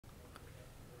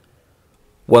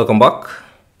Welcome back.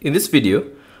 In this video,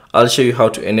 I'll show you how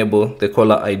to enable the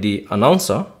caller ID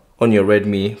announcer on your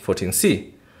Redmi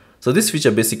 14C. So this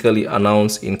feature basically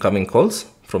announces incoming calls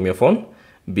from your phone,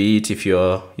 be it if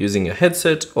you're using a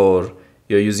headset or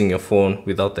you're using your phone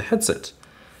without the headset.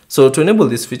 So to enable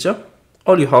this feature,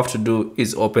 all you have to do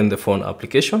is open the phone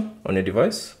application on your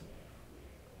device.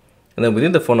 And then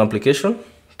within the phone application,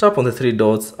 tap on the three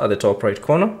dots at the top right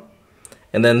corner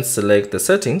and then select the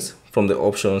settings from the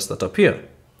options that appear.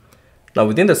 Now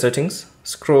within the settings,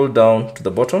 scroll down to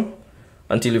the bottom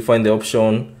until you find the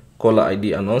option caller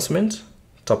ID announcement.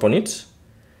 Tap on it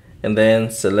and then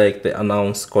select the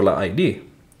announce caller ID.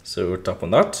 So tap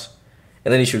on that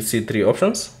and then you should see three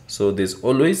options. So there's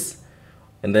always,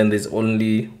 and then there's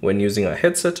only when using a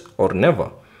headset, or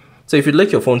never. So if you'd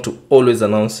like your phone to always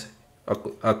announce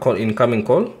a incoming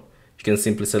call, you can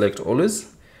simply select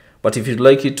always. But if you'd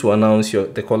like it to announce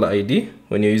the caller ID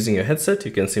when you're using your headset,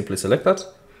 you can simply select that.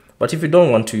 But if you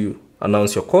don't want to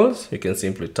announce your calls, you can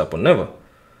simply tap on never.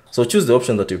 So choose the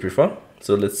option that you prefer.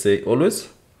 So let's say always.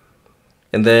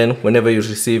 And then whenever you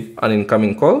receive an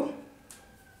incoming call,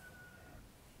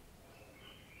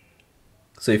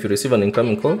 so if you receive an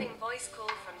incoming call,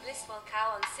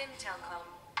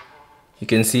 you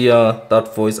can see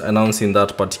that voice announcing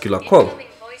that particular call.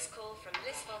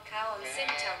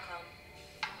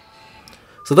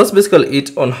 So that's basically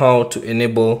it on how to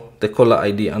enable the caller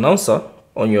ID announcer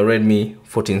on your Redmi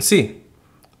 14C.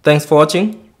 Thanks for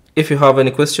watching. If you have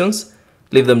any questions,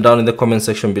 leave them down in the comment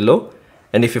section below.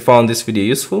 And if you found this video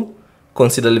useful,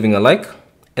 consider leaving a like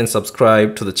and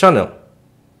subscribe to the channel.